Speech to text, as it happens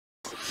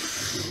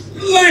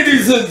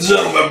Ladies and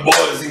gentlemen,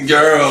 boys and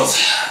girls.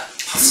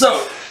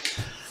 So,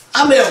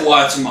 I've been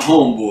watching my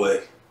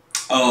homeboy.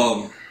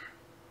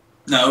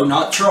 No,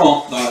 not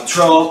Trump,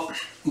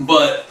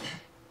 but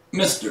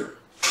Mr.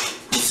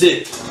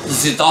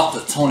 the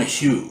Dr. Tony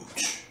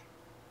Hughes.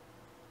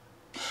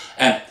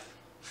 And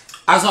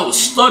as I was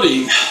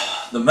studying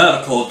the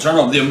medical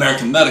journal of the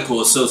American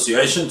Medical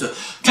Association to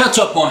catch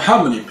up on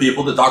how many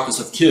people the doctors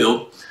have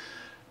killed,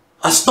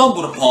 I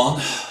stumbled upon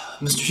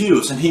Mr.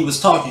 Hughes, and he was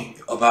talking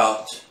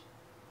about,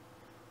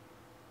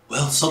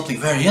 well, something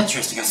very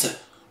interesting. I said,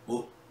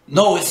 well,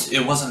 no,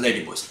 it wasn't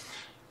ladyboys.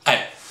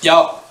 Hey,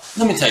 y'all,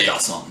 let me tell y'all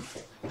something.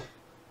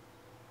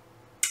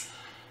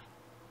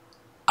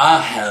 I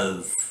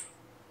have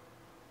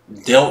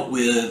dealt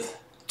with,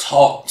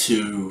 talked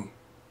to,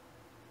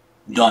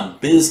 done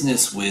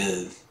business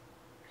with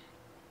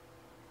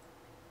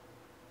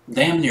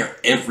damn near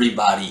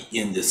everybody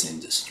in this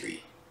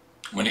industry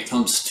when it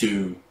comes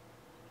to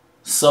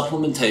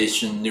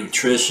supplementation,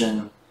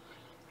 nutrition.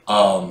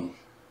 I've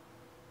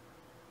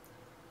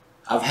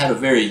had a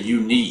very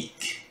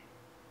unique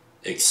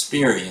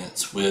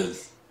experience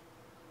with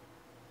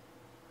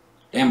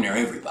damn near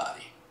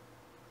everybody.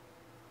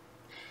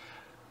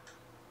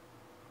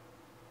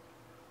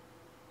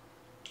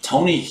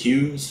 Tony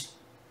Hughes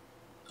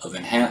of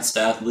Enhanced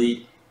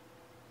Athlete,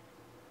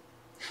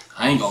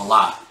 I ain't gonna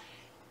lie,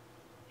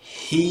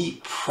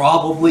 he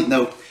probably,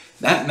 no,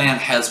 that man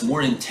has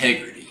more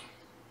integrity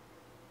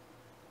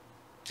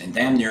than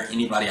damn near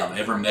anybody I've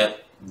ever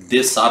met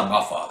this side of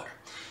my father.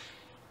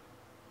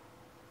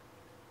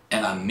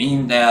 And I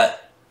mean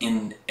that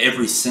in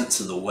every sense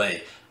of the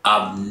way.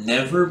 I've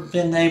never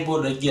been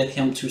able to get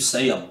him to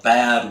say a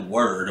bad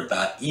word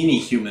about any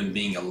human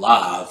being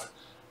alive.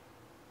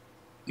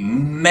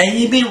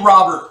 Maybe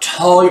Robert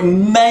Tauler,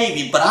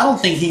 maybe, but I don't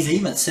think he's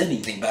even said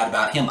anything bad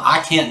about him. I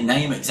can't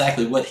name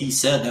exactly what he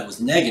said that was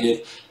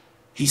negative.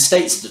 He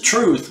states the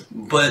truth,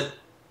 but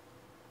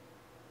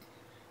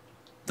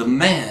the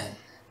man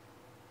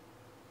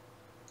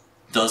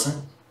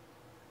doesn't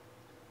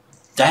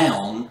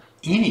down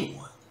anyone.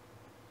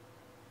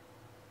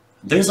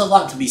 There's a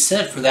lot to be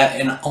said for that,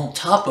 and on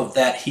top of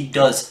that, he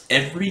does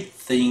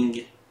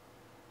everything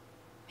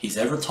he's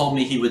ever told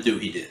me he would do,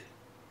 he did.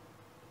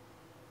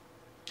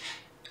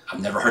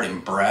 I've never heard him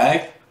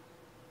brag.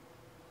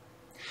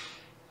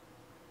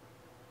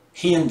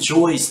 He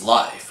enjoys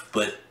life,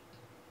 but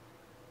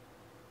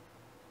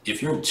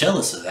if you're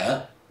jealous of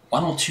that, why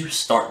don't you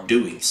start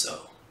doing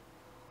so?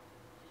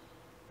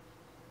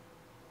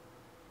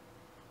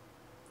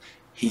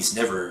 He's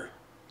never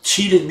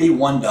cheated me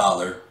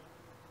 $1,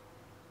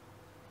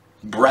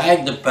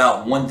 bragged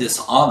about one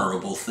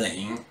dishonorable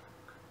thing,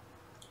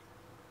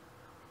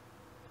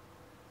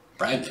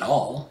 bragged at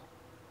all.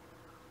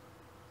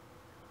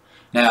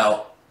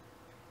 Now,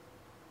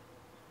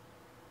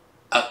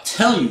 I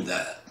tell you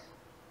that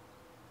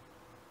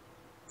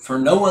for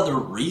no other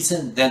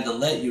reason than to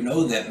let you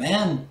know that,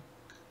 man,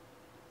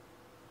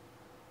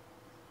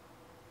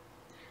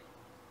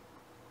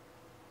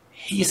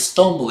 he's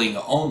stumbling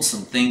on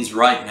some things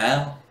right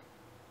now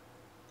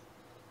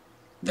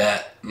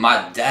that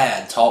my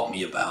dad taught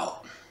me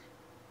about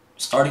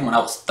starting when I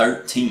was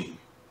 13.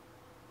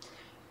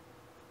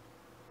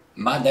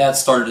 My dad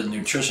started a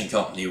nutrition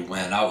company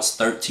when I was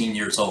 13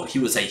 years old. He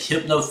was a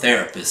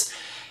hypnotherapist.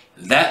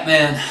 That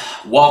man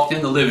walked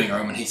in the living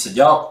room and he said,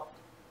 y'all,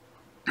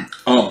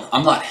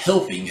 I'm not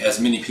helping as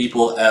many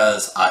people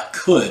as I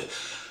could.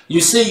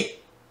 You see,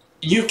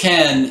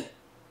 the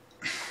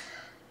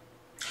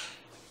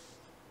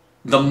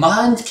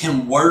mind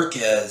can work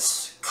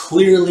as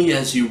clearly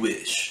as you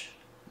wish.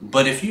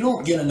 But if you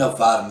don't get enough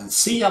vitamin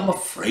C, I'm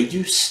afraid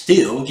you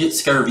still get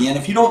scurvy. And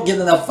if you don't get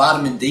enough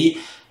vitamin D,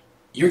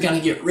 you're going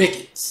to get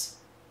rickets.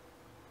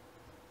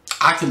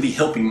 I can be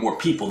helping more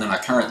people than I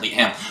currently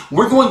am.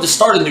 We're going to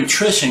start a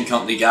nutrition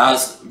company,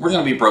 guys. We're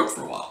going to be broke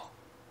for a while.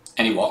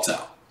 And he walks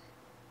out.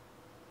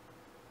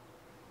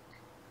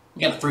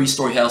 We got a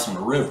 3-story house on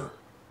the river.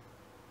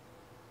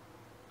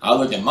 I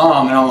look at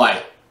Mom and I'm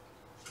like,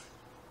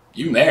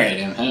 you married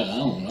him? Hell, I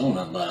don't know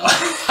nothing about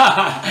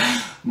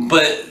it.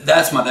 But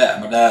that's my dad.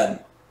 My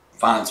dad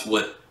finds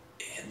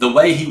the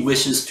way he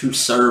wishes to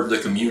serve the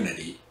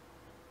community.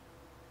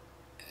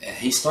 And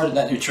he started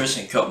that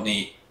nutrition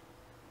company.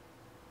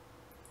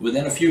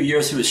 Within a few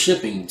years, he was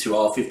shipping to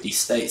all 50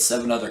 states,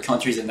 7 other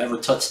countries, and never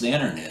touched the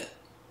internet.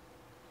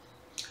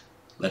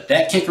 Let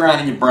that kick around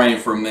in your brain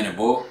for a minute,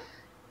 boy.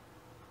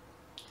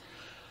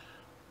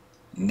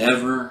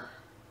 Never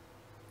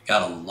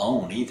got a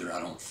loan either, I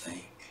don't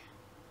think.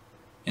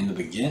 In the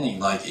beginning,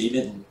 like he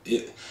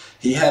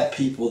had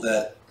people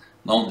that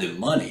loaned him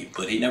money,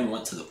 but he never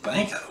went to the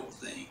bank, I don't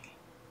think.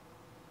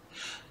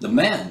 The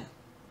man,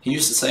 he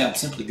used to say, I'm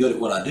simply good at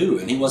what I do,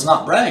 and he was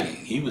not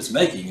bragging. He was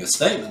making a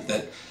statement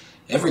that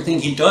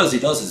everything he does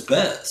his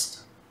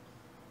best.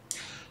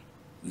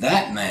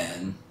 That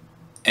man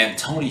and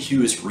Tony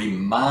Hughes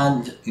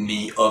remind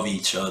me of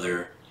each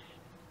other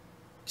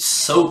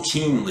so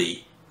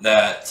keenly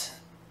that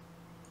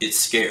it's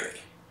scary.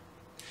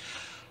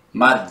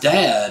 My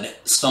dad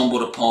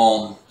stumbled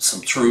upon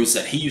some truths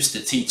that he used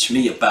to teach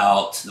me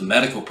about the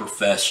medical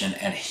profession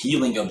and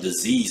healing of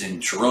disease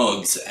and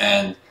drugs.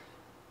 And,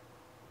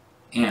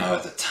 you know,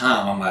 at the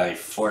time, I'm like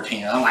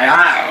 14. I'm like,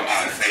 I don't know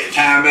how to say the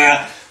time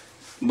now.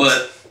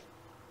 But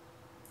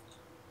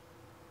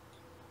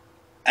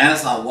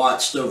as I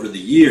watched over the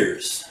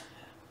years,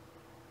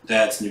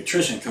 Dad's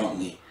nutrition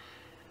company,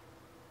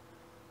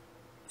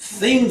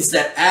 things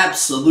that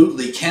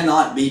absolutely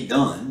cannot be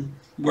done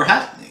were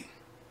happening,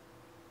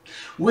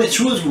 which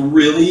was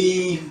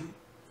really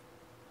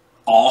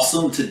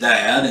awesome to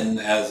Dad, and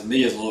as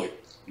me as a little,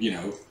 you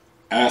know,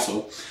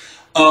 asshole,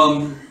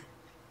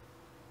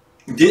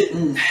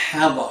 didn't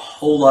have a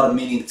whole lot of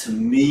meaning to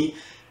me,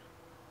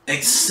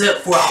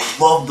 except for I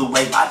loved the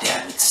way my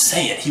dad would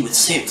say it. He would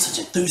say it with such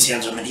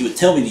enthusiasm, and he would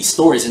tell me these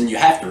stories, and you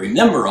have to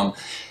remember them.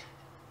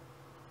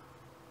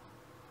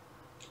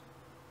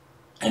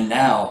 And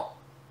now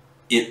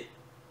it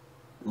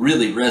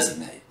really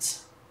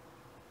resonates.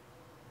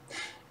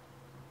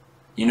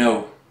 You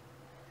know,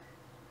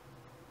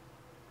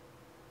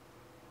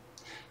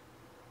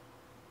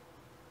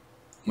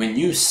 when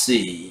you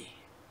see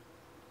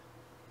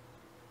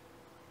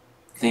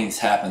things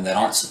happen that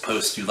aren't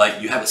supposed to,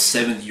 like you have a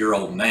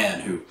 70-year-old man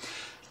who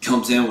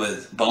comes in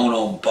with bone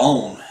on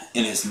bone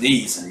in his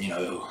knees, and you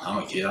know,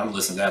 I'm a kid, I'm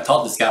listening to that, I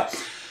taught this guy,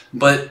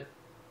 but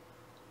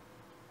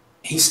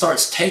he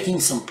starts taking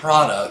some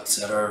products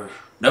that are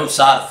no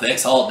side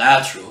effects, all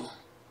natural.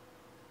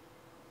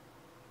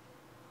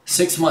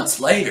 6 months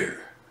later,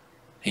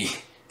 he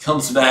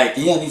comes back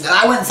in, he said,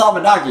 I went and saw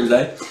my doctor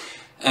today,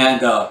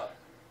 and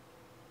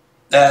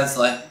Dad's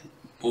like,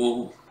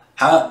 well,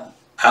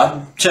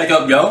 how'd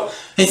checkup go?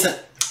 He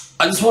said,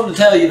 I just wanted to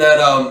tell you that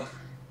I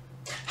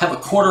have a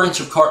 1/4 inch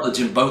of cartilage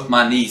in both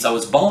my knees. I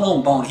was bone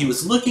on bone. He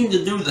was looking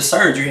to do the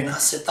surgery, and I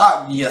said,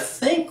 Doc, do you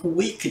think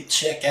we could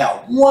check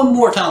out one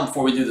more time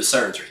before we do the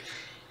surgery?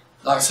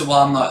 The doctor said, well,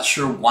 I'm not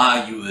sure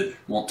why you would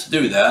want to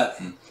do that.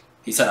 And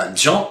he said, I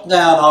jumped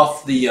down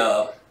off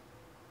the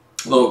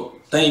little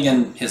thing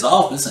in his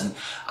office, and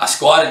I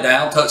squatted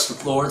down, touched the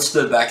floor, and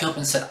stood back up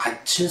and said, I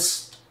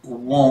just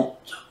want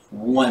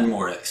one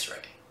more x-ray.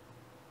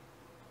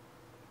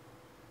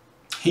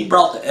 He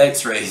brought the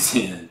x-rays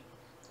in.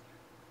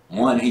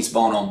 One, he's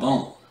bone on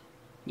bone.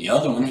 The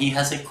other one, he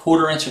has a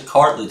 1/4 inch of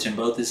cartilage in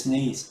both his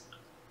knees.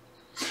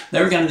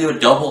 They were going to do a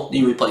double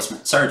knee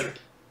replacement surgery.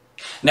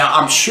 Now,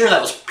 I'm sure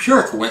that was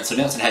pure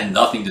coincidence and had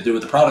nothing to do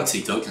with the products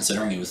he took,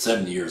 considering he was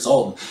 70 years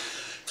old.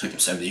 It took him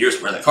 70 years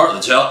to wear that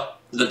cartilage out.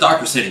 The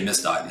doctor said he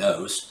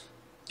misdiagnosed.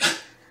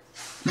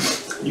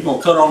 You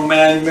gonna cut on a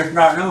man you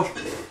misdiagnosed?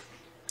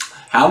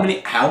 How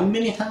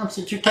many times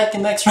did you take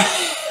an x-ray?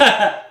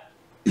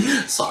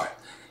 Sorry.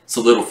 It's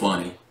a little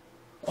funny.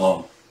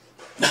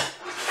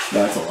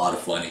 That's a lot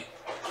of funny.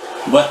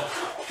 But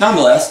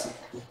nonetheless,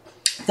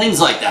 things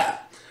like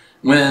that.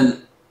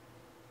 When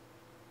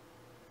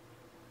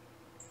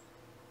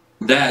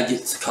Dad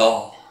gets a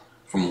call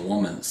from a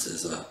woman that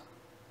says,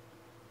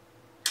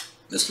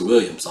 Mr.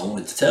 Williams, I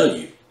wanted to tell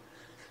you,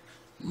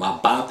 my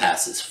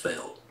bypasses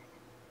failed.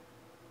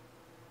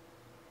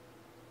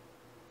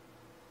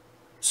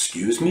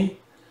 Excuse me?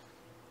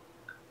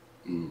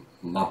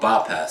 My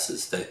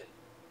bypasses,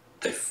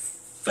 they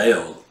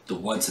failed. The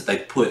ones that they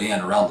put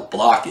in around the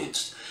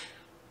blockage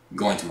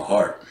going to my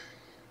heart.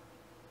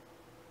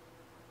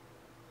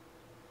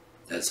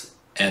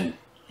 And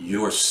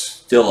you're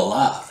still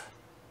alive.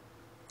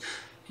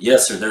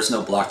 Yes, sir, there's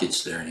no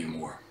blockage there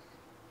anymore.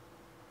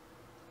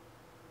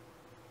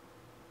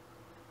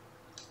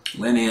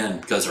 Went in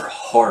because her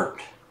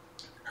heart,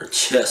 her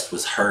chest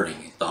was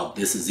hurting, and thought,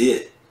 this is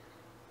it.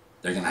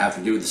 They're going to have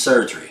to do the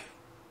surgery.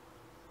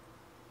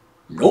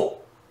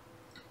 Nope.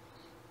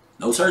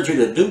 No surgery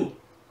to do.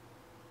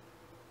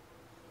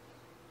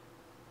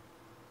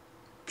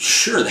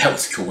 Sure, that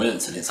was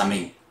coincidence. I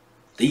mean,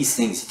 these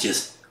things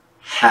just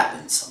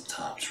happen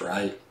sometimes,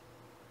 right?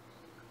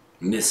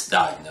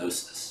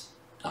 Misdiagnosis,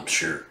 I'm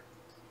sure.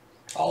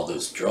 All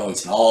those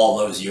drugs and all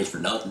those years for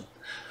nothing.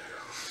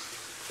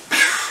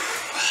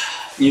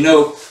 You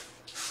know,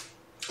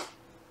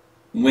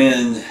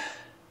 when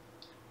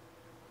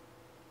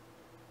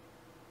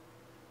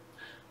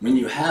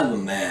you have a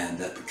man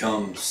that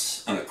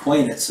becomes an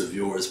acquaintance of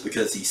yours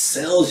because he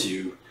sells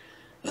you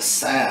a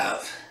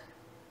salve,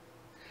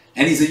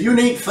 and he's a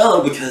unique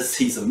fellow because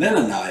he's a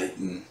Mennonite,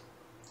 and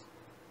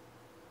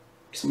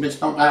some bitch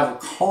don't have a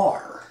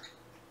car,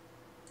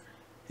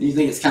 and you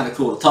think it's kind of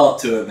cool to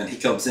talk to him, and he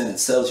comes in and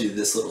sells you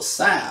this little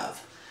salve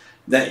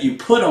that you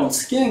put on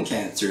skin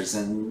cancers,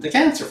 and the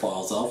cancer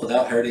falls off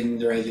without hurting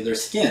the regular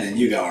skin, and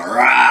you go,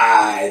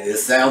 right,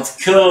 this sounds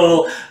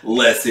cool,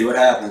 let's see what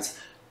happens.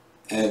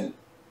 And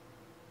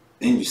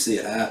then you see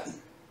it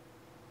happen.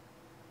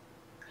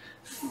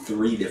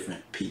 3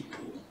 different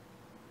people.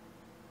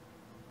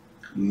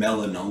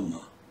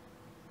 Melanoma.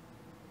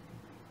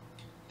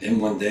 Then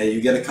one day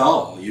you get a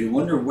call. You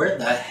wonder where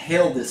the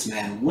hell this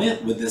man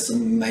went with this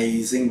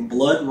amazing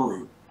blood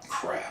root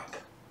crap.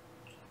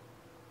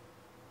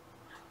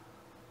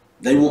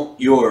 They want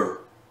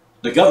your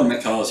the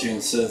government calls you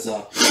and says,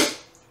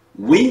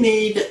 we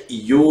need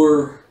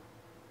your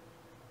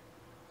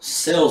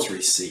sales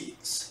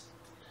receipts.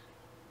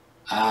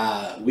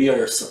 We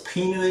are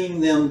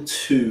subpoenaing them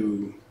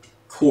to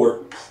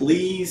court.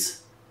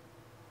 Please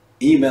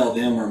email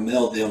them or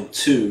mail them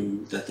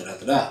to da da da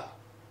da da.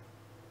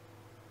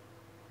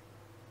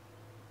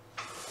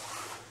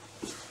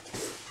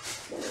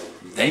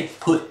 They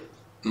put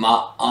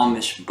my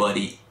Amish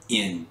buddy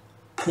in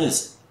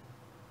prison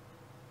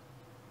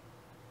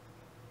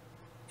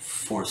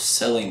for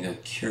selling a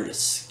cure to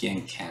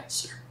skin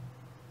cancer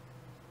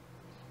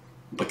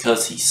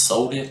because he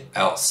sold it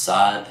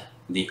outside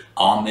the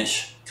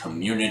Amish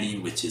community,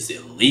 which is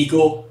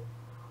illegal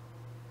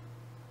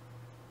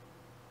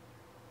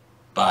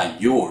by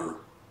your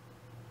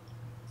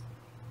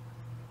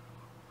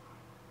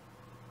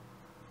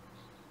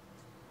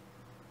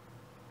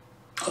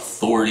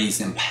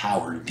authorities in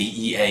power,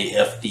 DEA,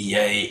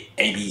 FDA,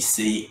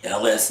 ABC,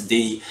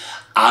 LSD,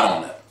 I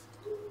don't know.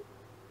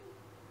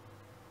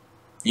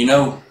 You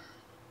know,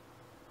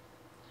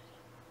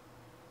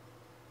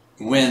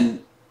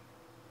 when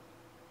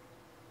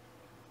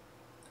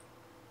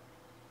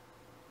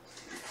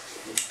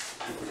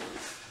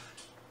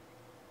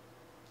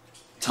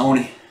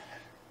Tony,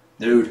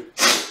 dude,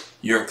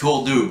 you're a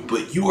cool dude,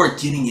 but you are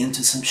getting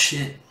into some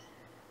shit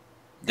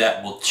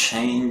that will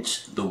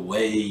change the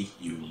way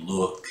you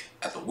look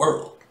at the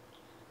world.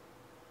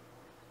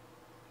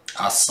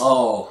 I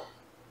saw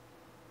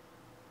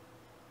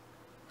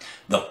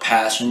the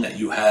passion that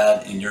you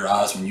had in your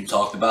eyes when you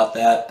talked about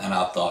that, and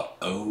I thought,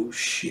 oh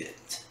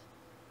shit,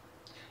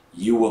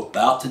 you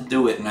about to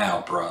do it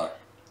now, bro.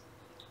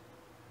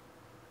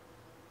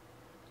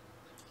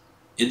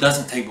 It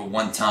doesn't take but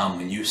one time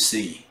when you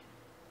see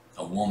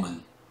a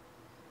woman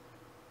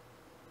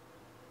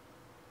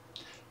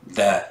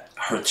that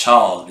her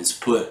child is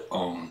put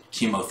on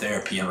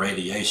chemotherapy and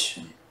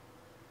radiation,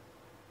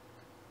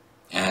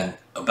 and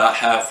about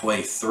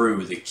halfway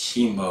through the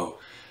chemo,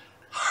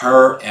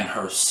 her and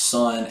her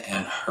son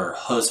and her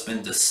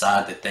husband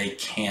decide that they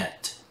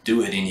can't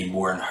do it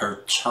anymore, and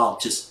her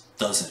child just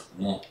doesn't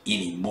want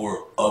any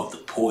more of the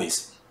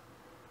poison.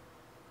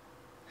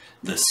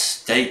 The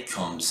state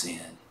comes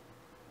in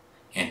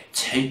and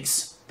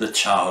takes the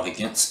child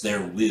against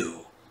their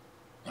will,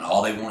 and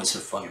all they want is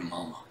their fucking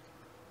mama.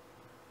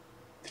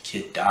 The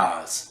kid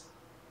dies,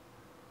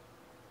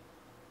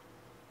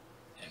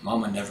 and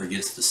mama never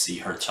gets to see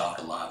her child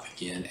alive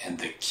again, and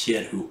the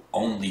kid who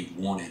only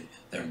wanted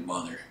their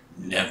mother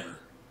never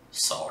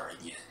saw her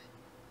again.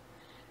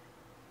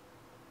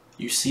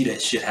 You see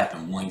that shit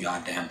happen one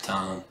goddamn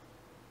time,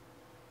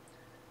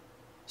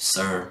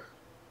 sir,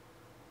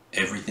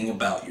 everything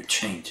about you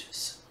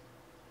changes.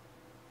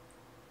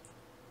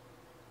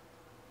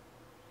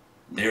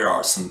 There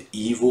are some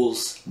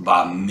evils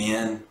by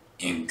men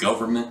in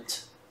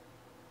government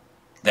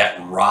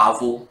that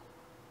rival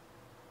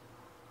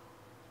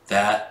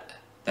that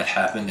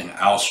happened in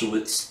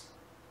Auschwitz.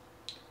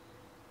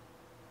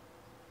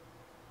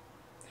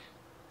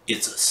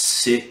 It's a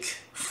sick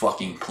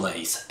fucking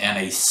place and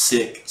a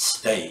sick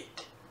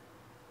state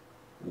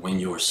when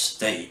your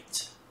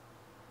state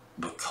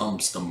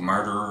becomes the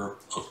murderer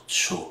of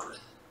children.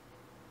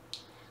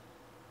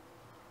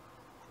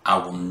 I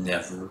will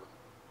never,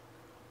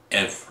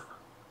 ever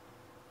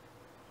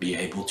be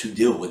able to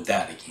deal with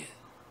that again.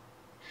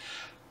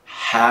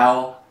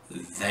 How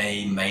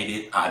they made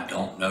it, I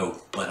don't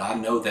know, but I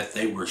know that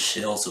they were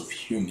shells of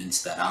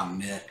humans that I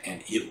met,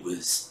 and it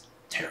was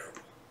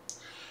terrible.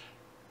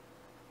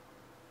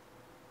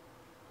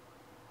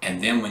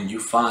 And then when you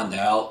find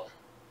out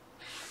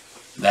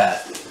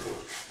that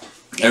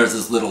there's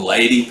this little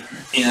lady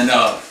in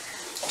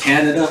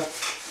Canada,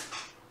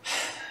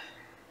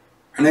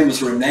 her name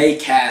is Renee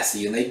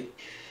Cassie, and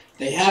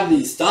they have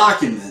these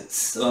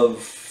documents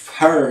of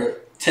her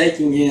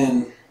taking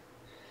in,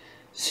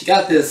 she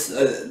got this,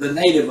 the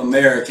Native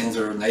Americans,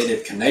 or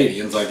Native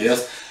Canadians, I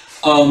guess,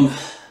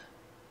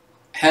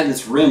 had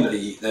this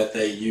remedy that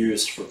they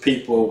used for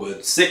people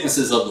with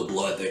sicknesses of the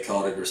blood, they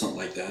called it, or something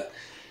like that.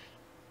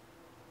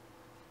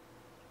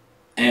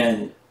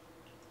 And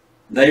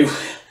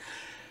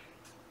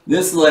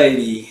this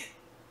lady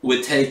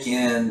would take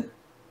in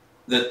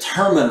the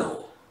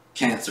terminal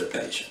cancer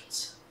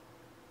patients,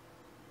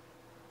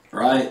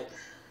 right?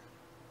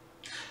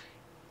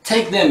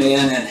 Take them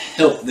in and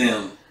help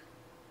them.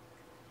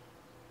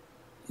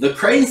 The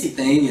crazy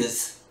thing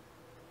is,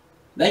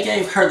 they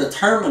gave her the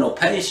terminal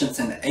patients,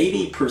 and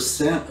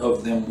 80%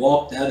 of them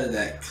walked out of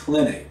that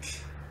clinic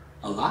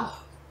alive.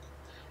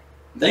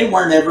 They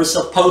weren't ever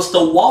supposed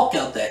to walk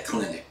out that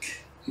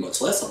clinic,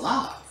 much less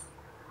alive.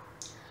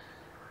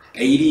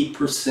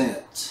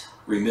 80%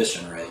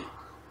 remission rate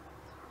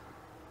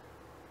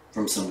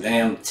from some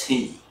damn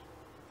tea.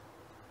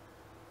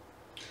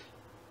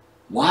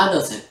 Why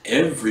doesn't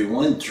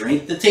everyone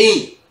drink the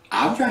tea?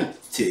 I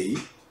drank the tea.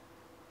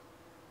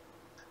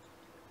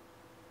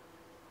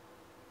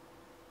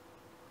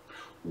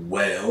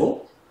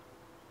 Well,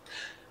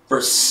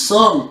 for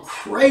some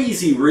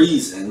crazy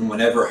reason,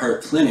 whenever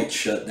her clinic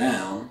shut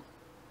down,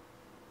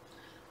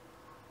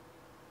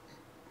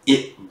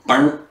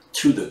 burnt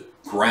to the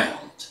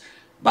ground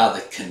by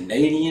the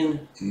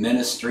Canadian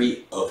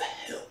Ministry of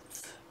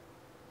Health.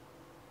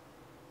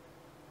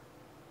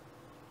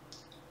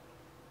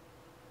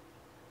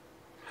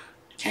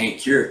 Can't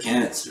cure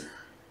cancer.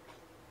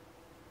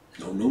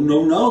 No, no,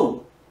 no,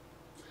 no.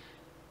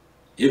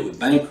 It would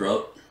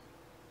bankrupt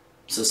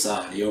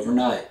society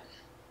overnight.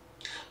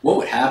 What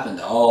would happen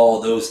to all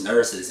those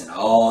nurses and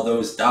all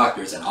those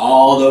doctors and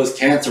all those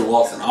cancer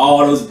walks and all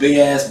those big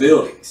ass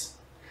buildings?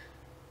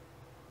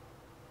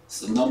 It's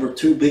the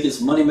 #2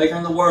 biggest moneymaker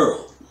in the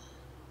world.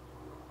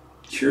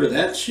 Cure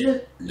that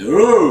shit?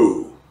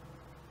 No.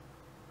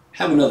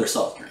 Have another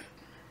soft drink.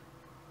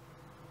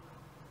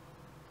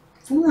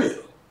 For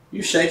real.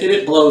 You shake it,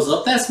 it blows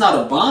up. That's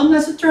not a bomb,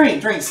 that's a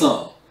drink. Drink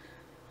some.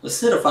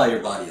 Acidify your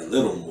body a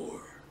little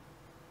more,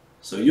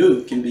 so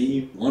you can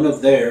be one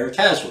of their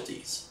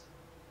casualties.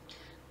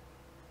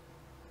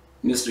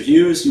 Mr.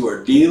 Hughes, you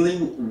are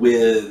dealing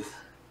with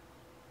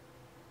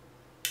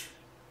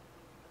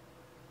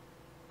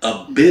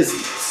a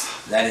business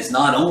that is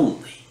not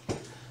only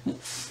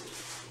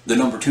the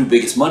 #2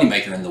 biggest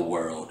moneymaker in the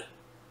world.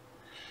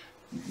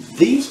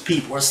 These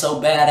people are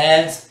so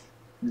badass,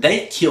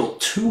 they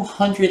killed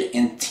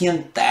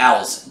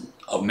 210,000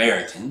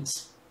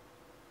 Americans.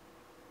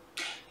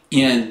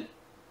 In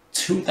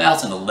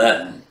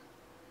 2011,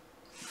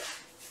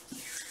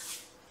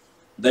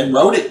 they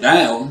wrote it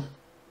down,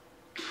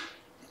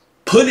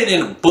 put it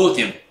in a book,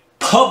 and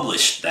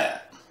published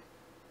that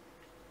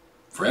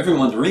for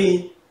everyone to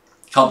read,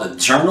 called the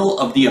Journal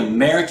of the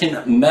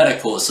American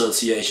Medical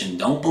Association.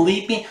 Don't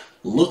believe me?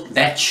 Look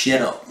that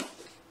shit up.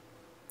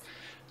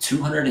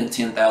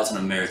 210,000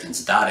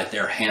 Americans died at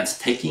their hands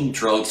taking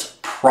drugs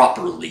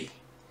properly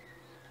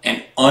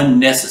and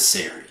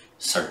unnecessary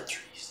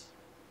surgeries.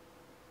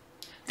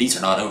 These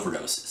are not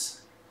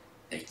overdoses.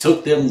 They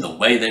took them the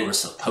way they were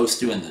supposed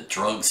to, and the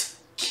drugs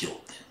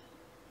killed them.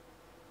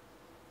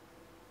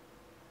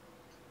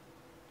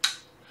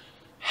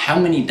 How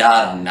many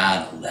died on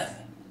 9/11?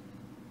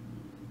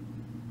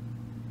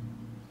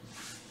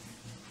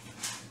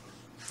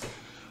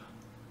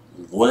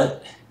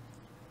 What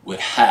would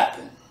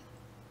happen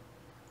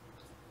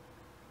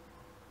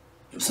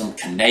if some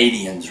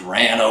Canadians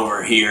ran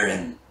over here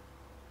and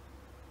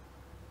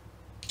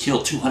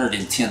killed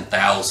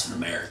 210,000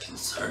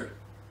 Americans, sir?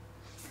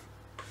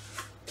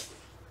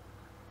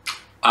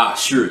 I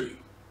assure you,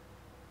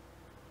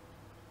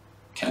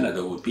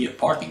 Canada would be a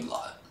parking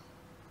lot.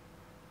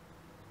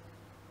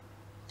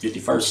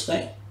 51st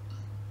state.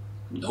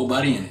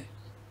 Nobody in it.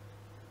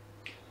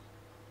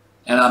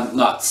 And I'm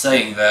not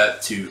saying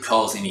that to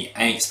cause any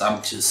angst.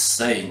 I'm just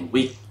saying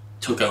we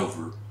took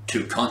over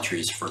 2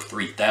 countries for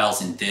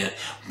 3,000 dead.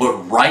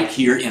 But right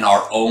here in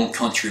our own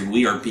country,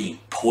 we are being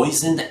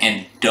poisoned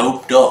and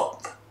doped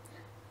up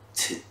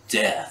to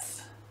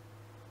death.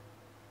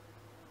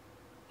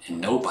 And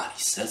nobody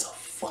says a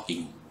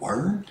fucking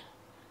word?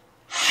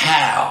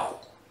 How?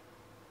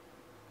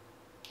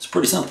 It's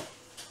pretty simple.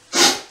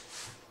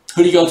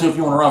 Who do you go to if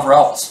you want to run for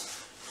office?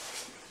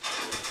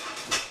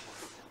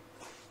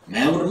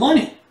 Man with the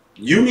money.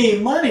 You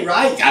need money,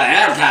 right? You gotta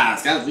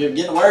advertise, gotta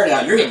get the word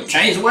out. You're gonna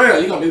change the world.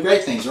 You're gonna do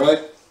great things,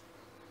 right?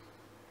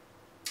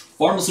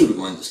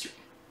 Pharmaceutical industry.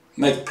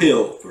 Make a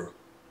pill for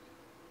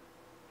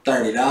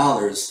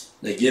 $30.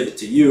 They give it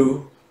to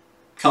you.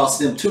 Costs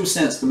them 2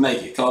 cents to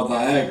make it, called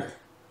Viagra.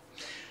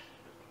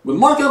 With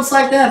markups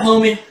like that,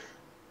 homie,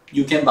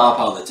 you can buy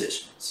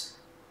politicians.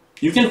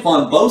 You can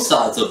fund both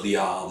sides of the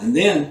aisle, and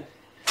then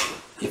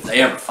if they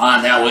ever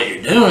find out what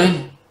you're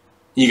doing,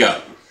 you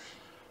go,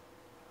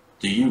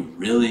 do you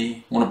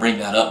really want to bring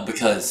that up?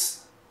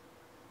 Because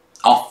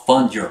I'll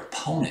fund your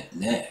opponent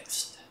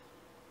next.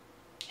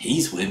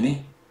 He's with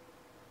me.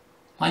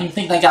 Why do you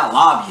think they got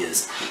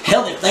lobbyists?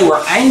 Hell, if they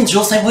were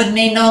angels, they wouldn't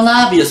need no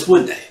lobbyists,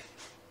 would they?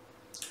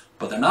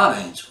 But they're not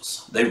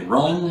angels. They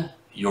run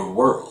your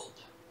world.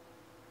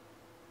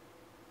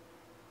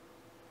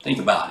 Think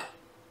about it.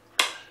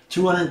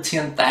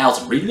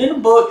 210,000. Read it in a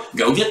book.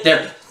 Go get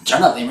there.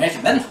 Turn up the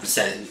American Medical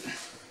Association.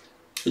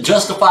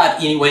 Justify it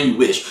any way you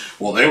wish.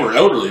 Well, they were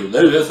elderly.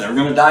 They were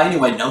going to die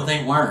anyway. No,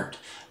 they weren't.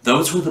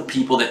 Those were the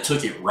people that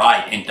took it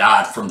right and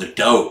died from the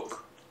dope,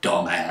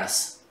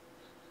 dumbass.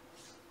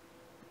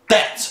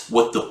 That's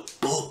what the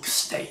book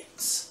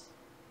states.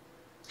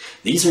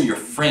 These are your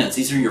friends.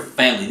 These are your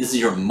family. This is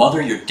your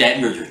mother, your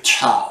daddy, or your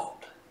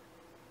child.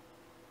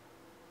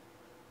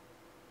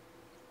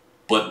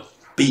 But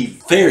be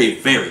very,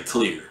 very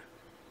clear.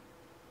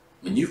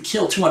 When you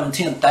kill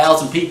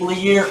 210,000 people a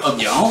year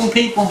of your own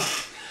people,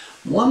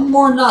 one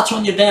more notch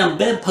on your damn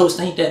bedpost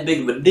ain't that big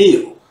of a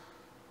deal.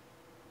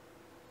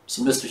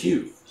 So, Mr.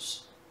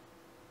 Hughes,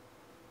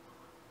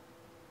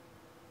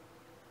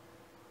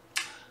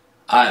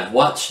 I have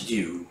watched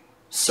you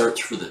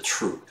search for the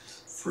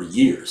truth for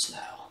years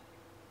now.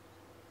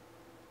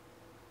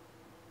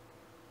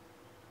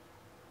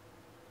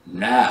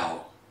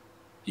 Now,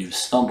 you've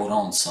stumbled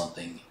on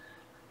something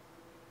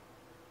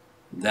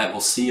that will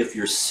see if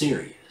you're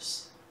serious.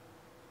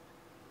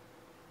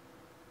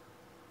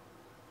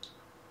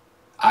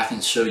 I can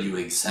show you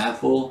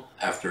example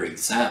after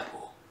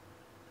example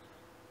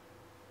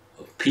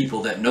of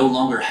people that no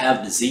longer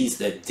have disease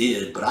that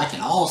did, but I can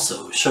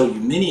also show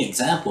you many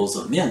examples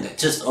of men that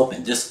just up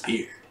and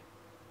disappeared.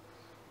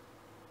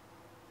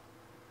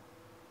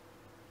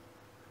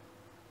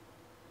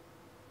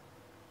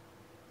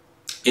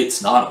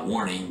 It's not a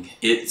warning,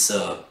 it's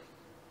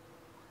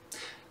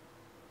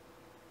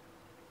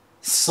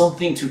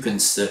something to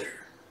consider.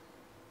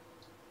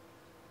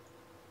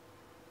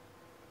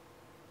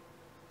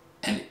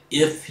 And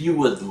if you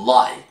would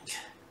like,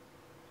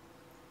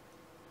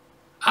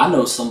 I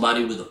know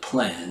somebody with a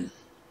plan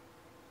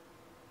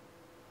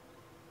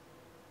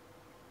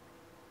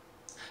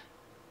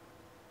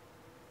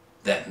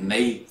that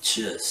may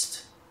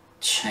just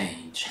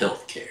change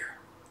healthcare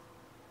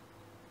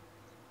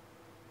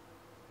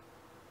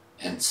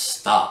and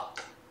stop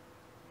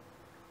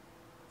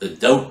the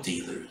dope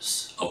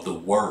dealers of the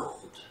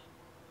world.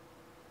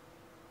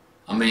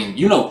 I mean,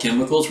 you know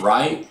chemicals,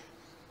 right?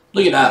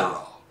 Look at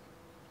Adderall.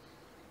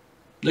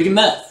 Look at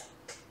meth.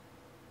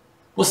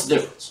 What's the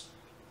difference?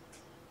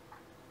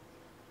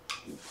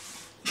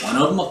 One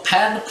of them a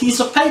pad and a piece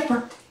of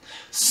paper.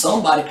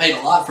 Somebody paid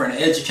a lot for an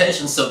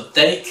education so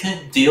they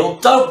could deal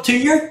dope to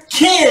your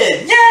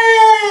kid.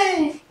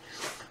 Yay!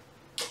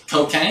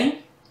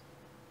 Cocaine?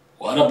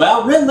 What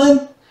about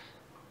Ritalin?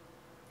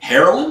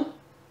 Heroin?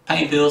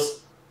 Pain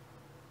pills?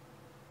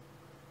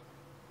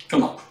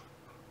 Come on.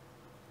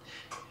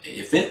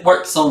 If it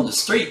works on the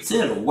streets,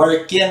 it'll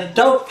work in a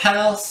dope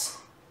house.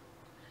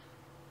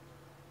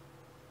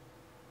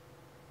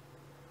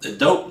 The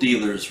dope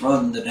dealers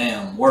run the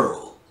damn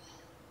world.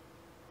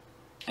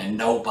 And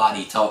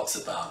nobody talks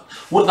about it.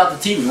 What about the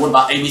TV? What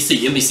about ABC,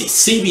 NBC,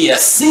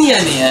 CBS,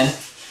 CNN?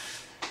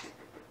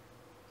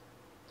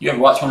 You ever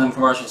watch one of them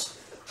commercials?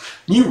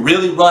 You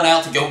really run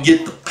out to go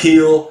get the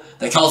pill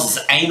that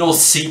causes anal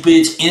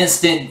seepage,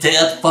 instant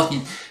death,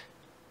 fucking...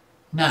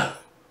 No.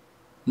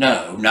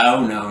 No,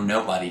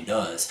 nobody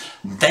does.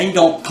 They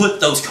don't put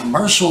those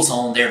commercials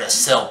on there to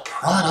sell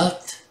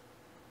product.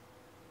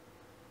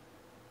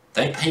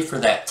 They pay for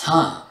that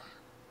time.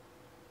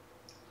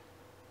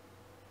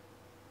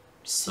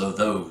 So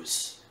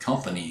those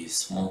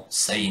companies won't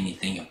say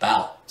anything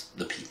about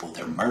the people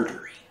they're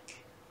murdering.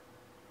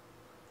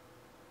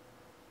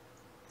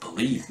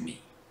 Believe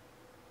me.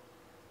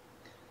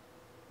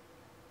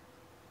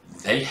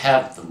 They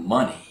have the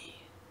money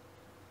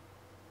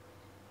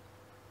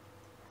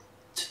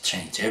to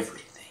change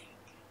everything.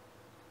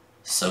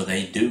 So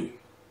they do.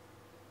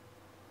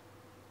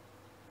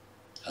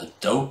 A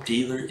dope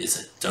dealer is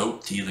a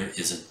dope dealer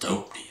is a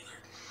dope dealer.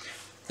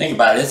 Think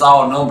about it, it's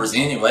all numbers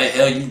anyway.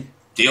 Hell, you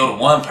deal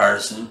to one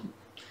person,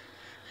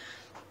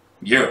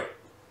 you're a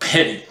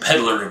petty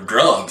peddler of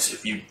drugs.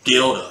 If you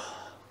deal to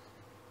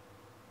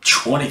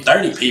 20,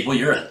 30 people,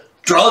 you're a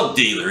drug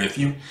dealer. If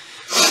you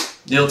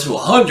deal to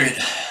 100,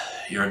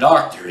 you're a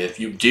doctor.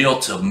 If you deal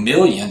to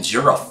millions,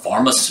 you're a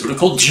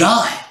pharmaceutical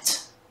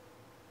giant.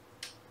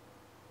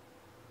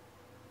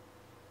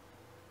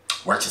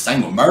 Works the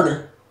same with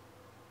murder.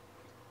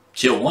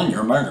 Kill one,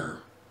 you're a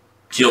murderer.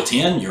 Kill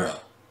 10, you're a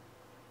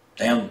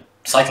damn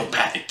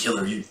psychopathic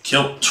killer. You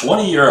kill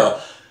 20, you're a,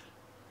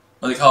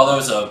 what do they call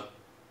those, a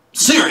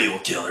serial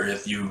killer.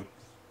 If you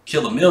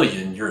kill 1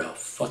 million, you're a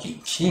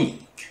fucking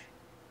king.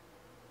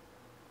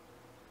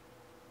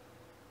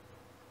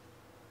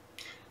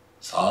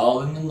 It's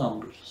all in the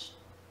numbers.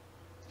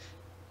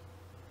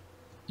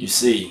 You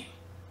see,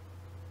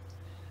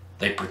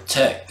 they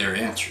protect their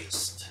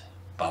interest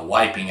by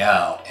wiping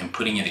out and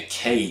putting in a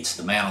cage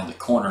the man on the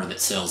corner that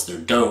sells their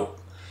dope,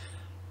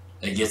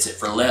 that gets it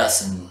for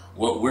less. And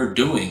what we're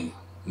doing,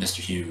 Mr.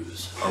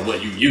 Hughes, or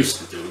what you used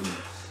to do,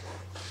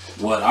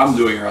 what I'm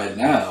doing right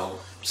now,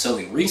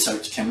 selling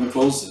research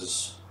chemicals,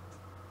 is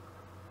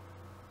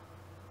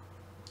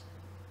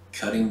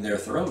cutting their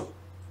throat.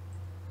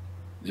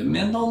 The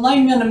men don't like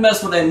men to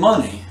mess with their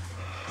money.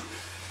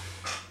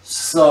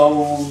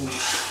 So,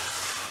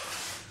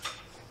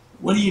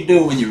 what do you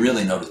do when you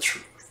really know the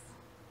truth?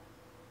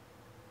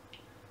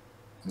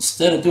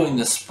 Instead of doing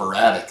this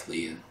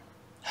sporadically and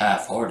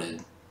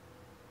half-hearted,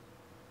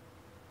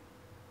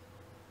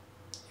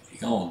 if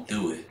you're gonna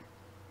do it,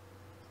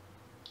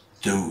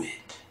 do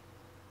it.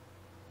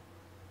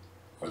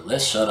 Or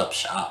let's shut up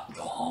shop and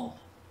go home.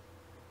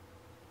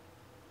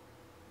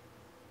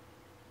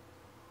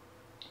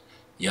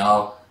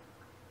 Y'all,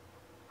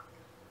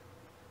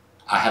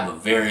 I have a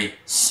very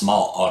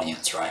small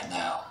audience right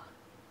now.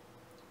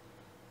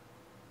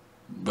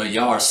 But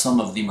y'all are some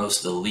of the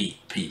most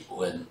elite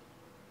people, and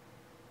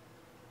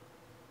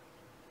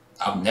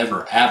I've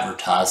never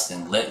advertised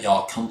and let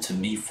y'all come to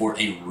me for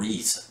a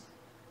reason.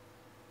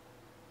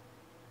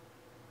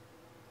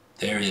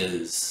 There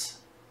is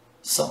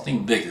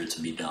something bigger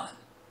to be done.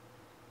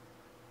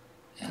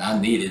 And I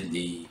needed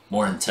the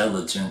more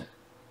intelligent,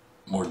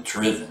 more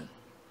driven,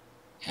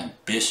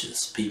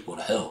 ambitious people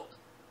to help.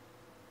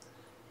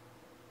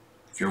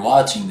 If you're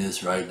watching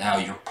this right now,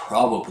 you're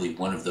probably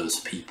one of those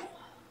people.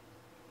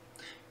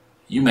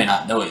 You may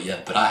not know it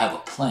yet, but I have a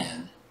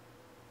plan.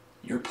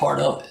 You're part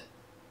of it.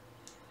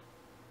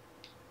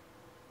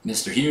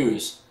 Mr.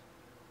 Hughes,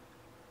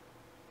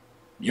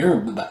 you're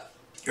about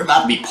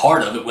to be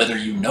part of it whether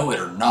you know it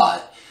or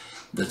not.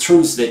 The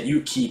truths that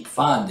you keep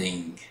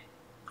finding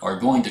are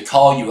going to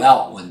call you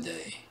out one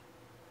day.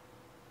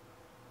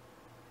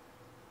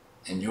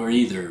 And you're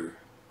either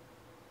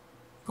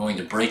going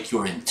to break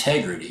your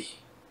integrity,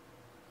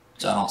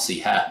 which I don't see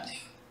happening,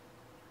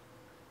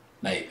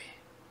 maybe.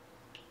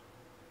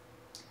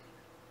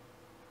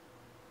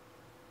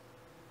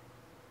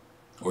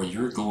 Or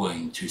you're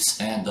going to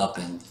stand up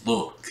and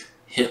look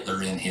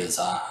Hitler in his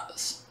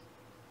eyes.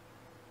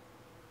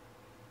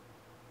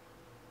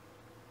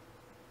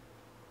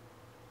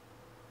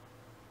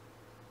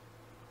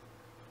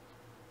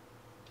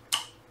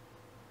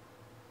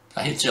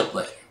 I'll hit you up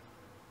later.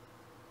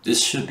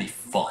 This should be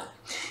fun.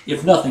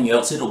 If nothing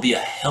else, it'll be a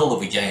hell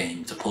of a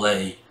game to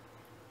play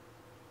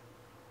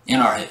in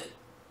our head.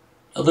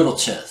 A little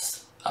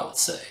chess, I would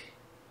say.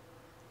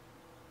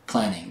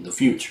 Planning the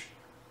future.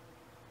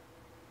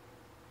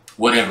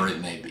 Whatever it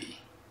may be.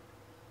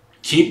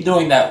 Keep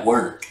doing that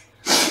work.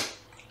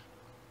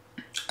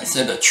 I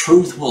said the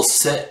truth will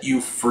set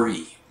you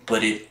free,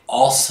 but it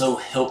also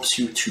helps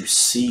you to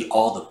see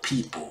all the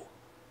people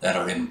that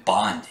are in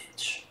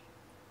bondage.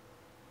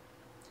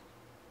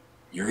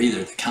 You're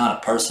either the kind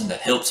of person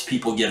that helps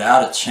people get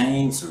out of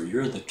chains, or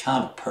you're the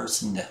kind of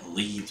person that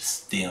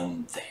leaves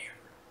them there.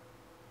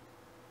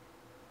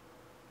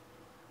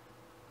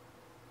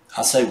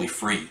 I say we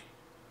free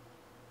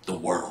the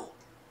world.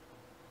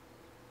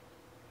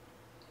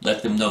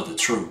 Let them know the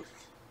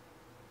truth,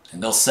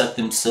 and they'll set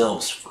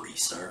themselves free,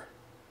 sir.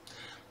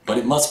 But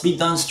it must be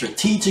done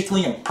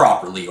strategically and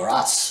properly, or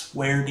I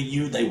swear to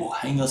you, they will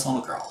hang us on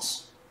a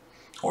cross.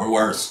 Or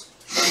worse.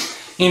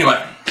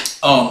 Anyway,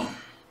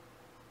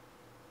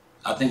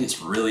 I think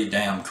it's really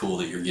damn cool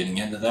that you're getting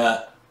into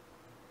that.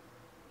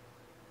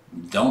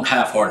 Don't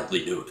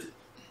half-heartedly do it.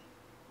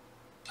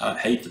 I'd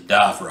hate to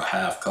die for a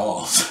half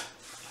cause.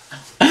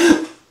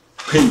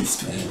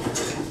 Peace, man.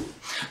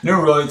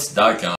 Neuroids.com